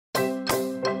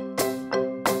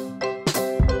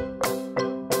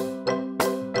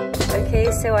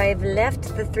so I've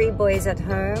left the 3 boys at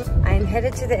home. I'm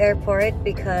headed to the airport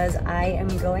because I am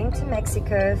going to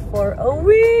Mexico for a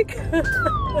week.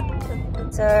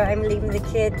 So I'm leaving the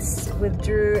kids with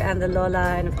Drew and the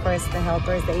Lola and of course the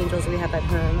helpers, the angels we have at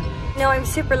home. You know, I'm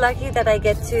super lucky that I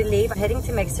get to leave. I'm heading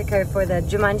to Mexico for the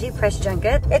Jumanji press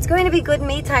junket. It's going to be good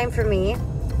me time for me,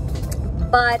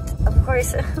 but of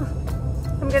course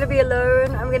I'm gonna be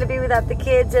alone. I'm gonna be without the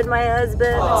kids and my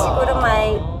husband. Siguro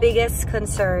my biggest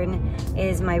concern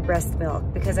is my breast milk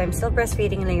because I'm still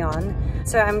breastfeeding Leon.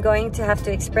 So I'm going to have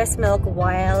to express milk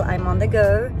while I'm on the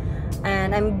go.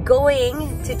 And I'm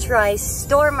going to try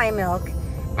store my milk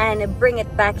and bring it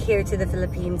back here to the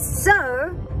Philippines. So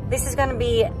this is gonna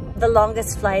be the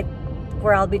longest flight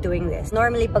where I'll be doing this.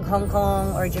 Normally pag Hong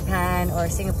Kong or Japan or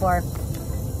Singapore,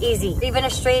 easy. Even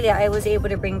Australia, I was able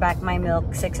to bring back my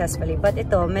milk successfully. But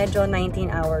ito, medyo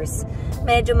 19 hours.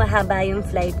 Medyo mahaba yung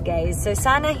flight, guys. So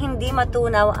sana hindi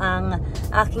matunaw ang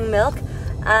aking milk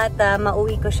at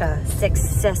mauwi ko siya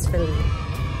successfully.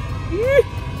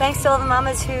 Thanks to all the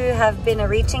mamas who have been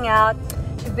reaching out,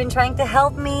 who've been trying to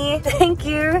help me. Thank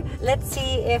you. Let's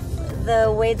see if the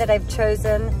way that I've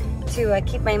chosen to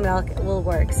keep my milk will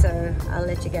work. So I'll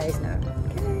let you guys know.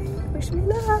 Okay, wish me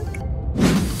luck.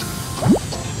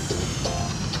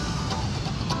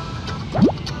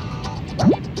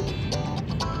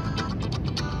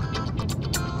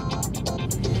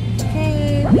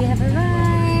 We have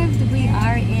arrived. We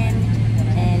are in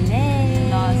LA.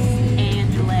 Los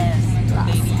Angeles.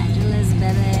 Los Angeles,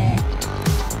 baby.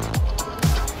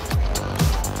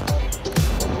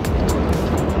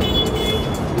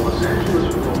 Los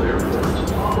Angeles World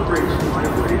Airports operates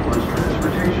lightweight bus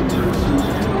transportation services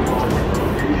to all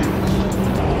locations.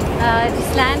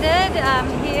 Just landed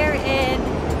here in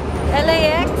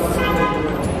LAX.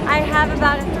 I have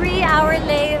about a 3-hour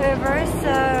layover,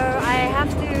 so I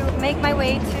have to make my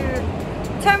way to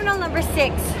terminal number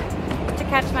 6 to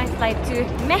catch my flight to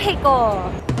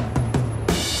Mexico.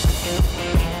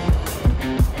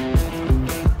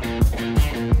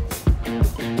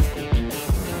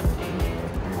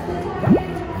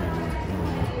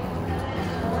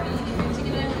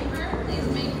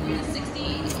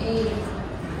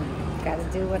 Gotta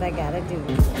do what I gotta do.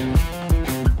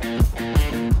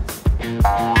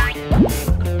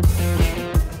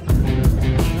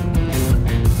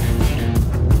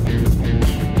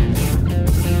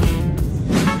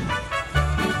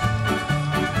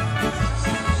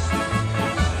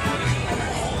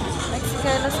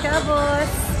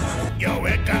 Yo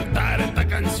voy a cantar esta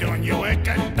canción, yo voy a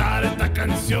cantar esta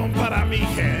canción para mi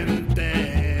gente.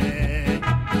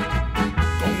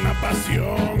 Con una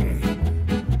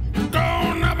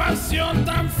pasión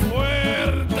tan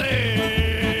fuerte.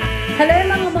 Hello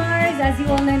mga Mars! As you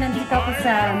all know, nandito ako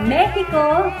sa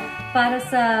Mexico para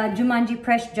sa Jumanji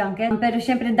Press Junket. Pero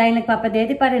syempre dahil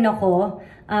nagpapadede pa rin ako,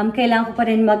 kailangan ko pa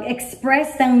rin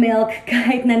mag-express ng milk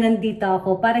kahit na nandito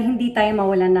ako para hindi tayo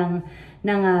mawalan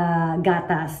ng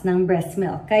gatas, ng breast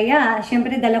milk. Kaya,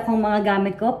 syempre, dala kong mga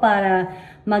gamit ko para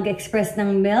mag-express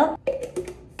ng milk.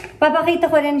 Papakita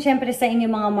ko rin, syempre, sa inyo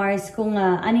mga Mars kung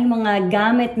ano yung mga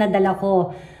gamit na dala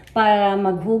ko para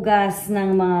maghugas ng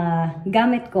mga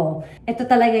gamit ko. Ito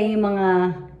talaga yung mga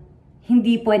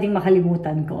hindi pwedeng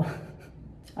makalimutan ko.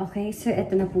 Okay, so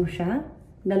ito na po siya.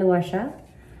 Dalawa siya.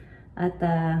 At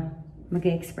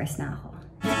mag-express na ako.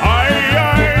 Ay,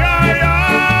 ay, ay,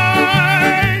 ay!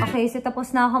 Okay, so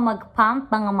tapos na ako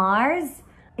mag-pump mga Mars.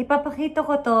 Ipapakita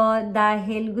ko to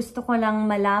dahil gusto ko lang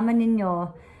malaman ninyo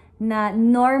na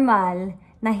normal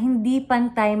na hindi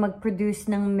pantay mag-produce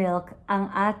ng milk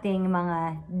ang ating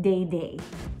mga day-day.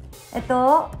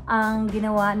 Ito ang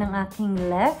ginawa ng aking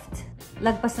left.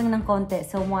 Lagpas lang ng konti,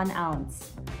 so 1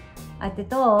 ounce. At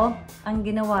ito ang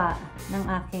ginawa ng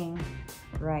aking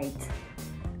right.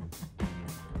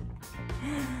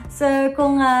 So,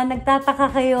 kung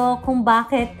nagtataka kayo kung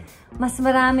bakit mas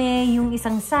marami yung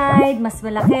isang side, mas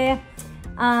malaki,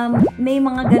 may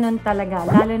mga ganun talaga.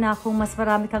 Lalo na kung mas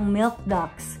marami kang milk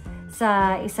ducts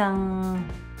sa isang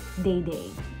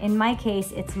day-day. In my case,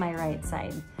 it's my right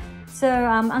side. So,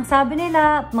 ang sabi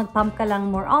nila, mag-pump ka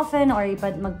lang more often or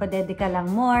magpadede ka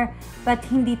lang more, but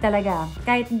hindi talaga.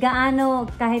 Kahit gaano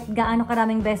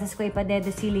karaming beses ko ipadede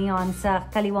si Leon sa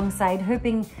kaliwang side,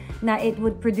 hoping na it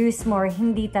would produce more,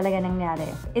 hindi talaga nangyari.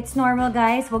 It's normal,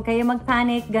 guys. Huwag kayo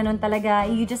mag-panic. Ganon talaga.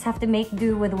 You just have to make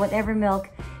do with whatever milk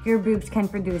your boobs can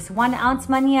produce. 1 ounce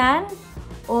man yan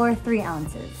or 3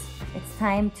 ounces. It's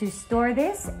time to store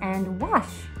this and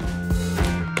wash.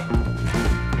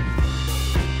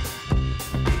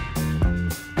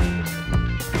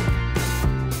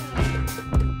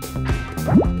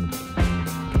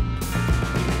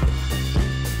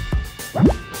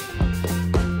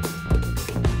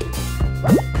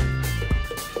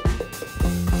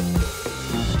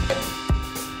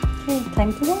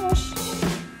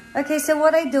 Okay, so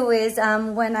what I do is,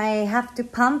 when I have to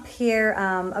pump here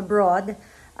abroad,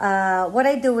 what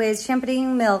I do is, syempre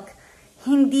yung milk,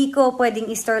 hindi ko pwedeng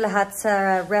i-store lahat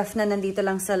sa ref na nandito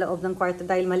lang sa loob ng kwarto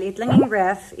dahil maliit lang yung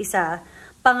ref, isa.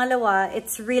 Pangalawa,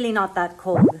 it's really not that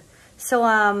cold. So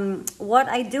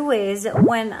what I do is,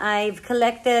 when I've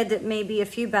collected maybe a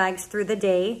few bags through the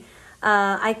day,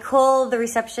 I call the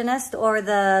receptionist or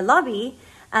the lobby,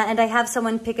 and I have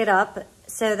someone pick it up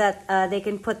so that they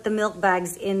can put the milk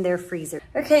bags in their freezer.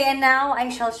 Okay, and now I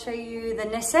shall show you the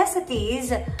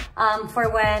necessities for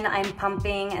when I'm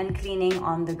pumping and cleaning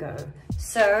on the go.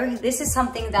 So this is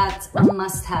something that's a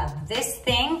must-have. This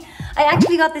thing, I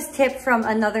actually got this tip from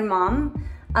another mom.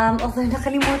 Although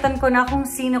nakalimutan ko na kung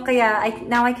sino kaya,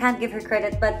 now I can't give her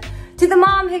credit, but to the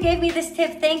mom who gave me this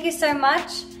tip, thank you so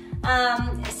much.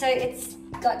 So it's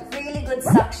got really good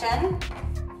suction.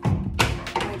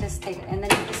 Just take it, and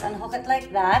then you just unhook it like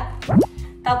that.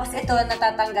 Tapos ito,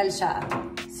 natatanggal siya.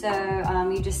 So,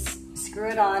 you just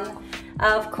screw it on.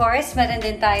 Of course, meron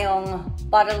din tayong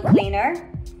bottle cleaner,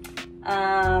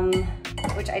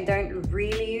 which I don't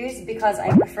really use because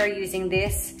I prefer using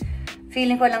this.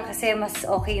 Feeling ko lang kasi mas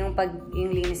okay yung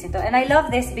linis nito. And I love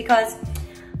this because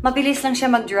mabilis lang siya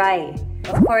mag-dry.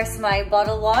 Of course, my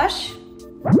bottle wash,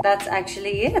 that's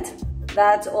actually it.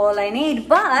 That's all I need.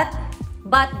 But,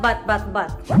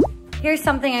 here's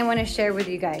something I want to share with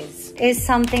you guys. Is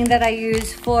something that I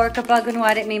use for kapag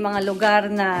kunwari may mga lugar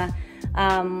na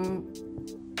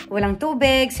walang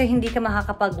tubig, so hindi ka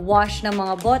makakapag-wash ng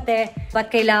mga bote, but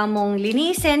kailangan mong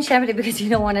linisin, syempre because you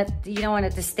don't want it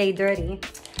to stay dirty.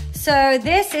 So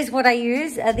this is what I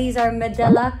use. These are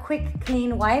Medela Quick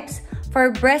Clean Wipes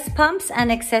for breast pumps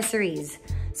and accessories.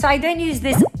 So I don't use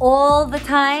this all the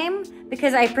time,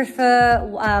 because I prefer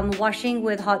washing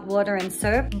with hot water and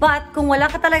soap. But kung wala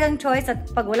ka talagang choice,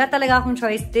 at pag wala talaga akong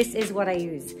choice, this is what I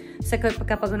use. So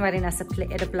kapag kunwari nasa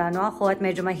plano ako at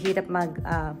medyo mahirap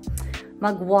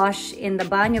mag-wash in the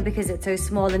banyo because it's so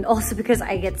small, and also because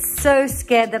I get so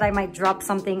scared that I might drop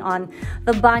something on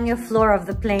the banyo floor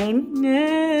of the plane.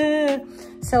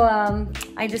 So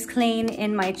I just clean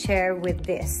in my chair with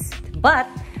this. But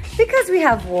because we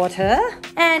have water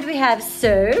and we have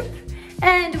soap,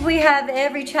 and we have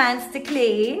every chance to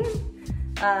clean,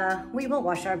 we will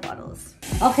wash our bottles.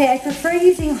 Okay, I prefer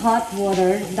using hot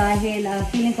water dahil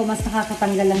feeling ko mas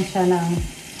nakakatanggal lang siya ng,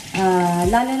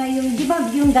 lalo na yung, di ba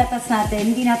yung gatas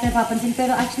natin, hindi natin papansin,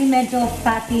 pero actually medyo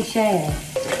fatty siya eh.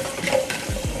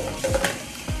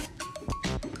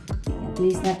 At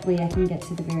least that way I can get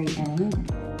to the very end.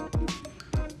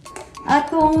 At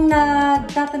kung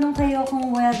nagtatanong kayo kung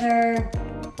whether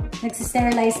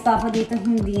nagsisterilize pa ako dito,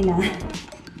 hindi na.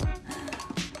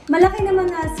 Malaki naman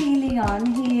na si Leon.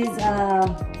 He is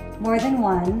more than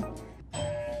one.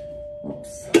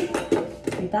 Oops.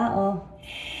 Kita, oh.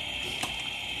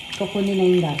 Kukunin na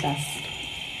yung gatas.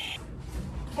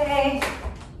 Okay.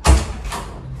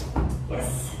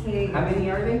 Yes, here you go. How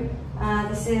many are they?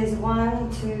 This is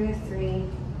 1, 2, 3,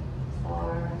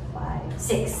 4, 5,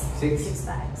 6. 6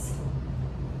 bags.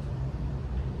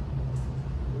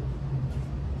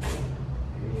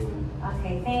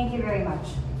 Okay, thank you very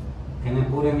much. Can I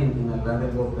put them in a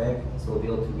Reusable bag so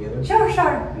they're all together? Sure,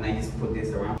 sure. And I just put this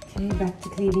around. Okay, back to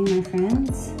cleaning, my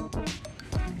friends.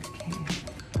 Okay.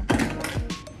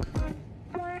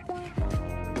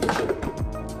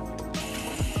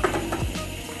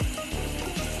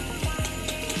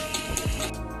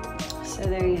 So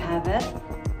there you have it.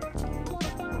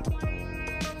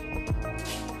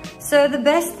 So the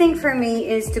best thing for me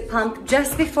is to pump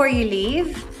just before you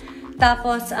leave.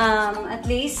 Tapos, at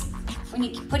least, when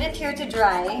you put it here to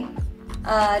dry,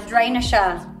 dry na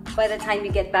siya by the time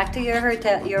you get back to your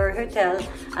hotel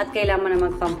at kailangan mo na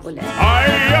mag-pump ulit.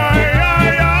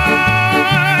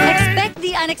 Expect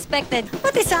the unexpected.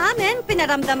 Pati sa amin,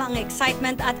 pinaramdam ang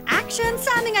excitement at action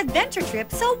sa aming adventure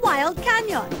trip sa Wild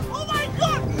Canyon. Oh my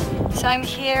God! So I'm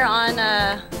here on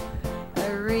a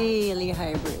really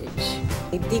high bridge.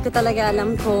 Hindi ko talaga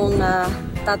alam kung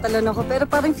tatalon ako, pero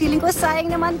parang feeling ko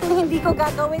sayang naman kung hindi ko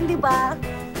gagawin, di ba?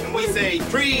 When we say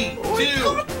 3,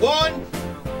 2, 1.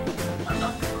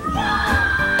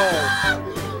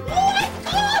 Oh my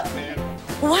God!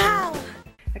 Wow!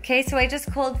 Okay, so I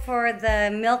just called for the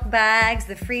milk bags,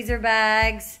 the freezer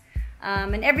bags,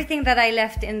 and everything that I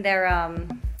left in their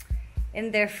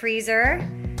freezer.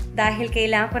 Dahil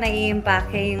kailangan ko na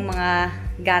i-impake yung mga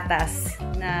gatas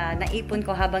na naipon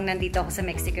ko habang nandito ako sa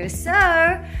Mexico. So,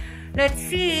 let's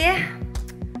see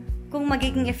kung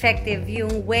magiging effective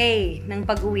yung way ng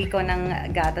pag-uwi ko ng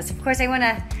gatas. Of course, I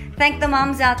wanna thank the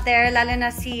moms out there, lalo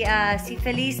na si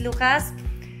Feliz Lucas,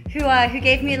 who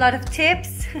gave me a lot of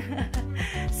tips.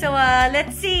 So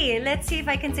let's see if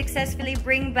I can successfully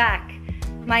bring back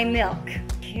my milk.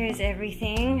 Here's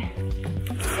everything.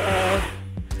 So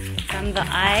from the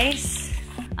ice,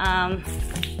 my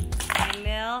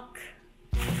milk,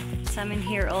 some in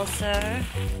here also.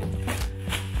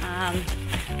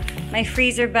 My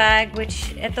freezer bag,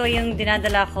 which ito yung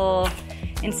dinadala ko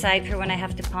inside for when I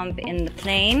have to pump in the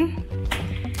plane.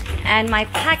 And my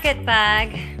PackIt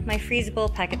bag, my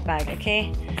freezable PackIt bag,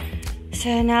 okay?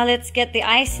 So now let's get the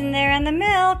ice in there and the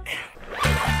milk.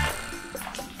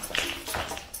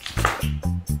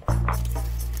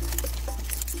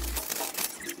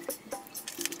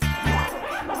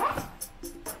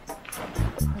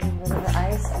 Put a little bit of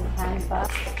ice and hand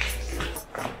back.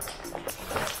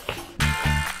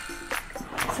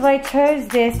 So I chose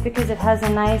this because it has a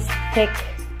nice thick,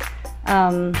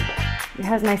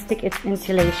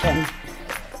 insulation.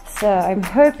 So I'm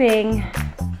hoping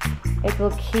it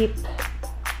will keep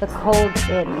the cold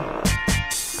in.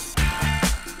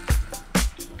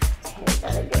 Okay,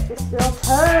 gotta get this girl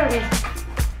turned.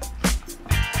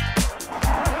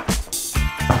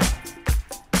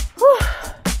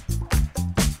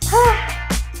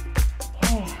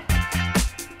 Okay.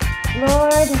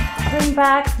 Lord, bring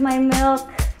back my milk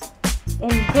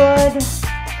in good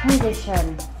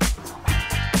condition.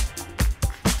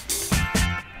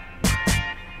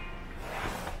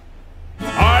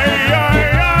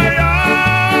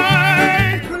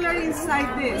 Cooler inside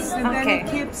this, and then it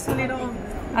keeps a little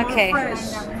more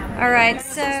fresh. All right.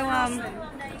 So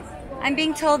I'm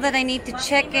being told that I need to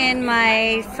check in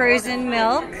my frozen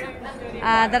milk.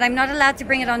 That I'm not allowed to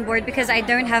bring it on board because I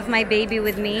don't have my baby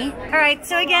with me. All right.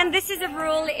 So again, this is a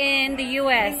rule in the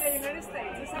U.S.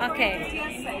 Okay.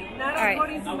 All right.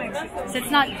 So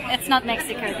it's not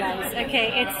Mexico, guys.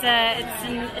 Okay, it's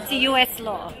a U.S.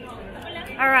 law.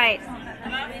 All right.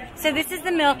 So this is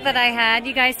the milk that I had.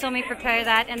 You guys saw me prepare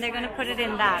that, and they're gonna put it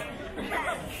in that.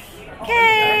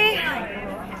 Okay.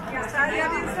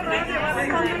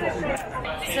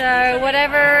 So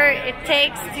whatever it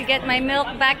takes to get my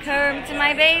milk back home to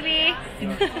my baby.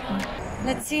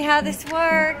 Let's see how this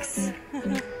works.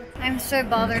 I'm so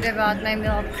bothered about my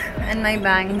milk and my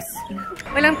bangs.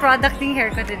 Walang product yung hair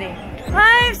ko today.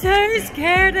 I'm so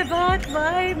scared about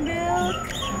my milk.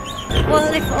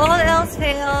 Well, if all else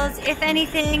fails, if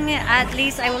anything, at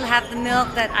least I will have the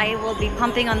milk that I will be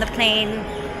pumping on the plane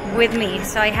with me.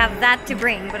 So I have that to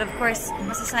bring. But of course,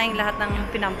 masasayang lahat ng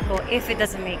pinump ko if it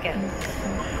doesn't make it.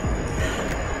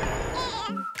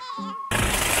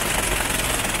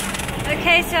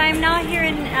 Okay, so I'm now here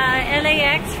in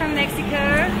LAX from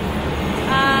Mexico.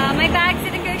 My bags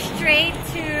didn't go straight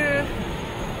to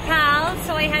PAL,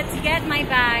 so I had to get my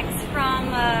bags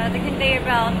from the conveyor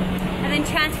belt and then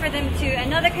transfer them to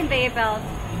another conveyor belt,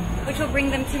 which will bring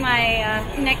them to my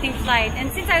connecting flight.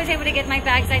 And since I was able to get my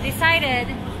bags, I decided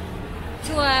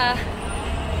to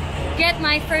get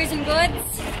my frozen goods,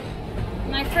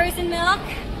 my frozen milk,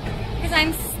 because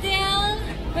I'm still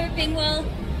hoping, well,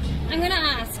 I'm gonna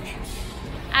ask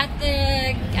at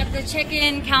the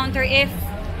check-in counter if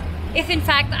in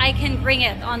fact I can bring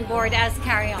it on board as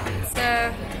carry-on.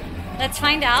 So let's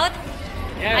find out.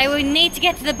 Yes. I will need to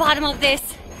get to the bottom of this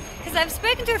because I've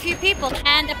spoken to a few people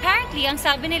and apparently ang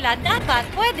sabi nila dapat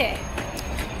pwede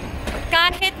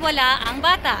kahit wala ang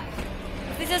bata.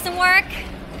 If this doesn't work,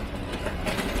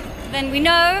 then we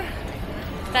know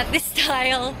that this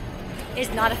style is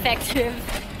not effective.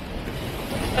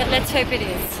 But let's hope it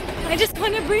is. I just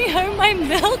want to bring home my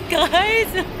milk, guys.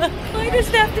 Why does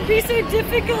it have to be so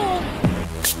difficult?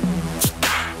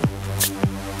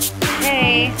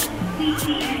 Hey,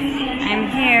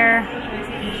 I'm here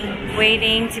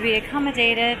waiting to be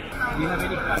accommodated.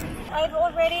 I've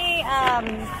already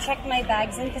checked my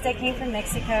bags in because I came from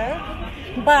Mexico.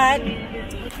 But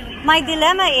my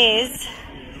dilemma is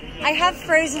I have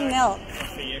frozen milk.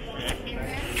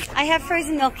 I have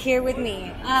frozen milk here with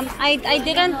me. I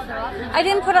didn't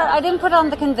put it on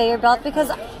the conveyor belt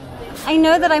because I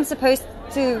know that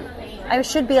I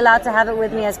should be allowed to have it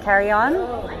with me as carry-on.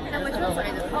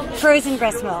 Frozen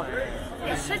breast milk.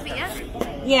 It should be, yes.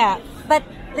 Yeah, but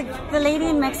the lady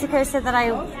in Mexico said that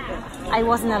I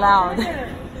wasn't allowed.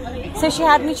 So she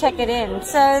had me check it in.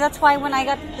 So that's why when I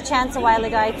got the chance a while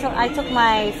ago, I took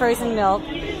my frozen milk.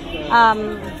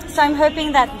 So I'm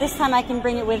hoping that this time I can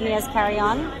bring it with me as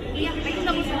carry-on. Yeah, I can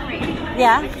double check for you.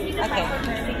 Yeah? Okay.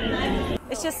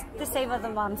 It's just to save other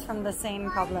moms from the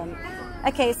same problem.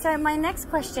 Okay, so my next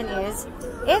question is,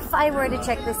 if I were to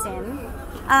check this in,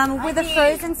 with a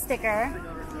frozen sticker,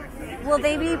 will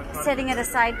they be setting it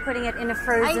aside, putting it in a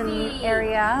frozen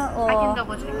area? Or? I can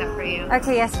double check that for you.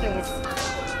 Okay, yes please.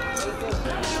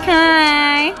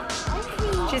 Hi.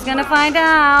 She's gonna find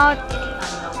out.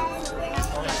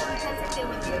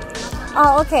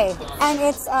 Oh, okay. And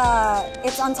it's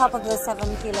on top of the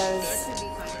 7 kilos.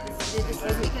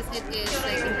 Because it is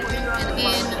like important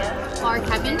in our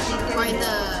cabin or in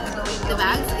the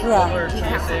bags. Yeah. We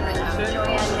have it right now.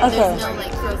 Okay. There's no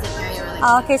like frozen area or like.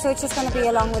 Oh, okay, so it's just gonna be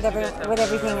along with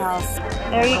everything else.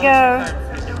 There you go.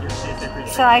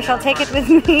 So I shall take it with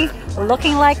me,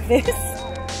 looking like this.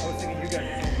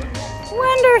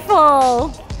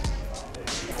 Wonderful!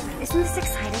 Isn't this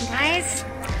exciting, guys?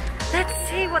 Let's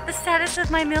see what the status of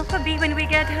my milk will be when we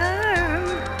get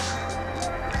home.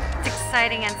 It's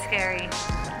exciting and scary.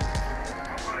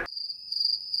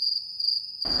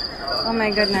 Oh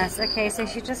my goodness. Okay, so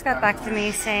she just got back to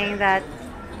me saying that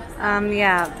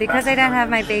yeah, because I don't have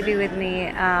my baby with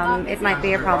me, it might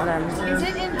be a problem. Is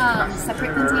it in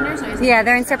separate containers or is it? Yeah,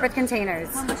 they're in separate containers.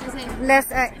 How much is it?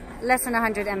 Less than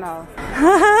 100 ml.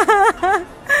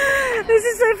 This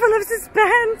is so full of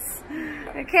suspense.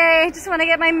 Okay, I just want to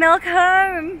get my milk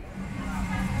home.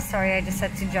 Sorry, I just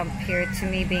had to jump here to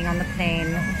me being on the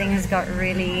plane. Things got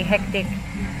really hectic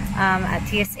at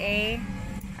TSA.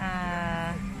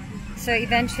 So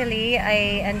eventually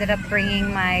I ended up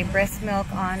bringing my breast milk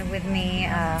on with me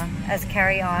as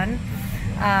carry-on.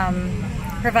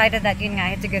 Provided that, you know, I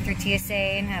had to go through TSA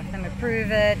and have them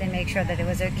approve it and make sure that it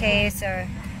was okay. So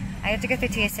I had to go through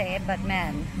TSA, but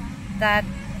man, that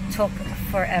took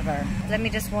forever. Let me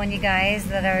just warn you guys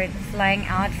that are flying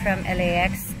out from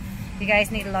LAX, you guys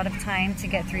need a lot of time to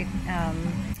get through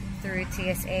through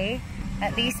TSA.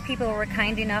 At least people were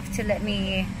kind enough to let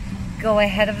me go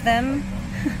ahead of them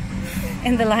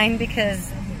in the line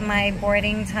because my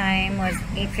boarding time was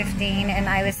 8:15 and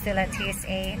I was still at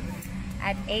TSA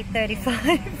at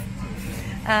 8:35.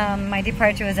 My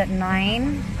departure was at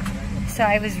 9. So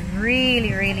I was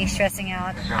really stressing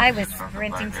out. I was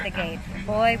sprinting to the gate.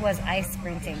 Boy, was I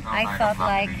sprinting. I felt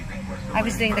like I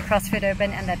was doing the CrossFit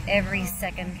Open and that every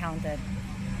second counted.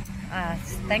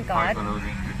 Thank God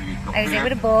I was able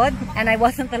to board and I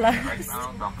wasn't the last.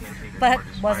 But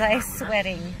was I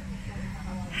sweating?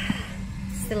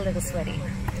 Still a little sweaty.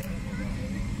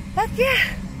 But yeah,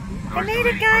 I made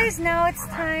it, guys. Now it's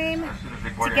time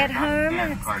to get home.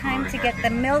 It's time to get the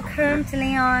milk home to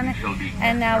Leon,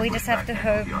 and now we just have to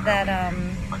hope that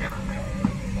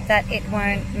that it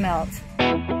won't melt.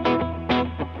 Okay,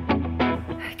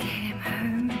 I'm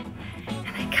home,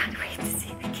 and I can't wait to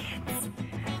see the kids.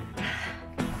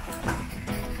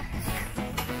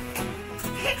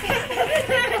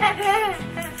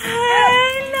 Hello.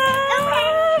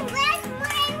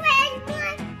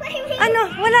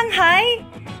 Ano? Walang hi?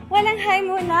 Walang hi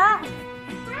muna.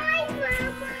 Hi,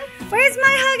 Mama. Where's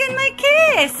my hug and my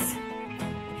kiss?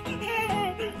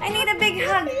 I need a big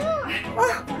hug.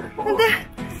 Oh, there,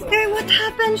 what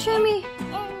happened? Show me.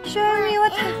 Show me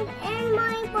what happened. And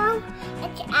my mom,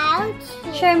 it's out.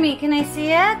 Show me. Can I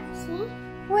see it? See?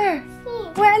 Where?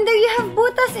 Where? And there you have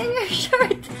butas in your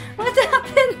shirt. What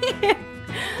happened here?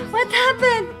 What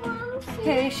happened?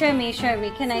 Okay, show me.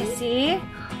 Can I see?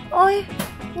 Oy.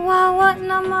 Wow, what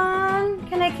naman?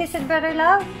 Can I kiss it better,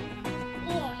 love?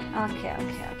 Yeah. Okay.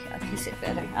 I'll kiss it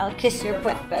better. I'll kiss your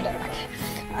butt better.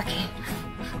 Okay.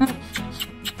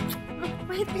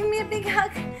 Wait, give me a big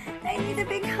hug. I need a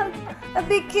big hug. A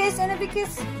big kiss and a big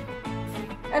kiss.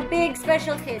 A big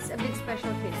special kiss. A big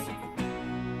special kiss.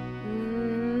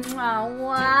 Oh,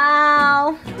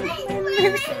 wow.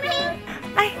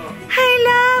 Hi,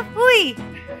 love. Uy.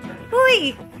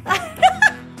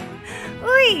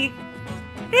 Uy.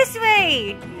 This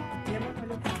way!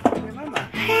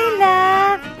 Hey,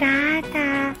 love!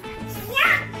 Tata!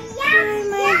 Hi,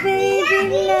 my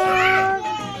baby love!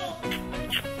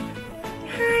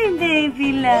 Hi,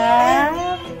 baby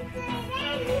love!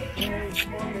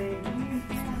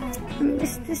 I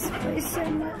miss this place so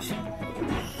much.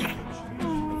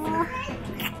 Aww.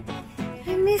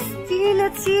 I missed you.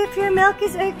 Let's see if your milk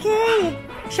is okay.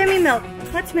 Show me milk.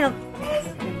 What's milk?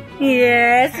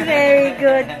 Yes, very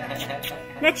good.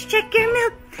 Let's check your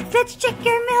milk. Let's check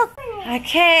your milk.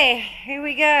 Okay, here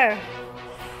we go.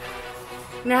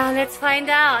 Now let's find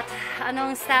out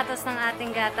anong status ng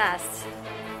ating gatas.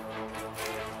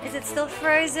 Is it still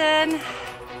frozen?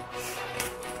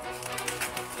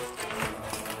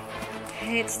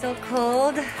 Okay, it's still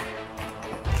cold.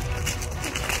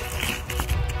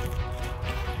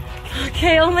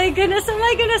 Okay, oh my goodness.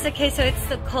 Okay, so it's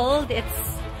still cold. It's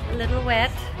a little wet.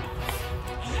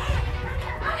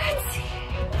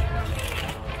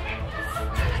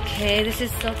 Okay, this is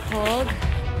still cold.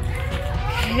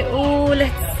 Okay, oh,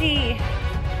 let's see.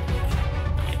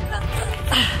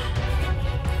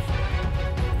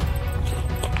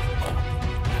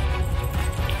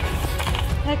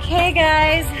 Okay,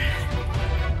 guys.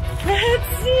 Let's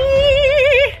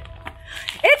see.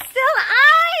 It's still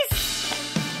ice.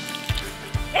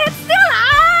 It's still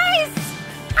ice.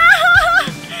 Ah,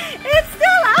 it's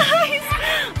still ice.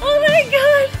 Oh my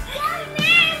God.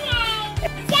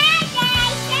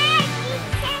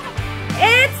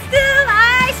 It's still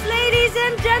ice, ladies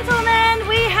and gentlemen.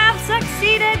 We have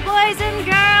succeeded, boys and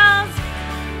girls.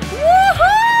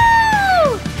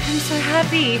 Woohoo! I'm so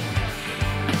happy.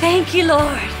 Thank you,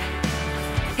 Lord.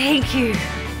 Thank you.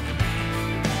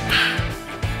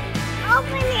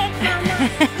 Open it, Mama.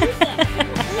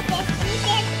 Eat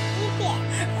it.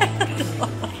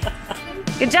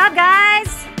 Good job,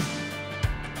 guys.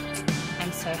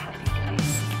 I'm so happy,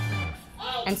 guys.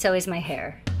 And so is my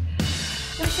hair.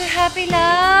 I'm so happy,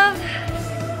 love.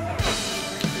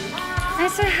 I'm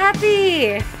so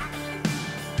happy.